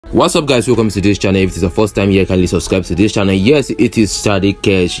What's up, guys? Welcome to this channel. If it is the first time here, kindly subscribe to this channel. Yes, it is Shade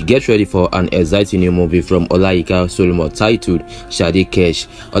KESH. Get ready for an exciting new movie from Olayinka Solomon titled Shade KESH.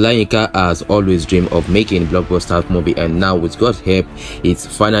 Olayinka has always dreamed of making a blockbuster movie, and now with God's help, it's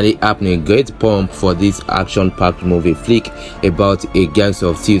finally happening. Great pump for this action-packed movie flick about a gang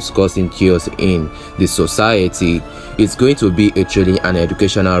of thieves causing chaos in the society. It's going to be a thrilling and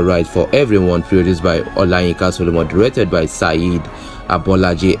educational ride for everyone. Produced by Olayinka Solomon, directed by Saeed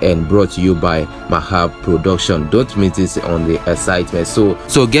Abolaje, and brought to you by Mahab Production. Don't miss this on the excitement.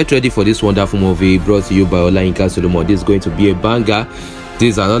 So get ready for this wonderful movie brought to you by Olayinka Solomon. This is going to be a banger.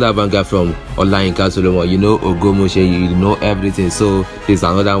 This is another banger from Olayinka Solomon. You know Ogomoshe, you know everything. So this is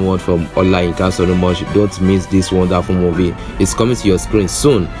another one from Olayinka Solomon. Don't miss this wonderful movie. It's coming to your screen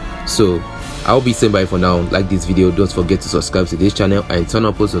soon. So I'll be saying bye for now. Like this video, don't forget to subscribe to this channel and turn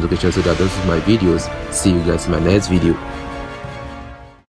on post notifications so that don't miss my videos. See you guys in my next video.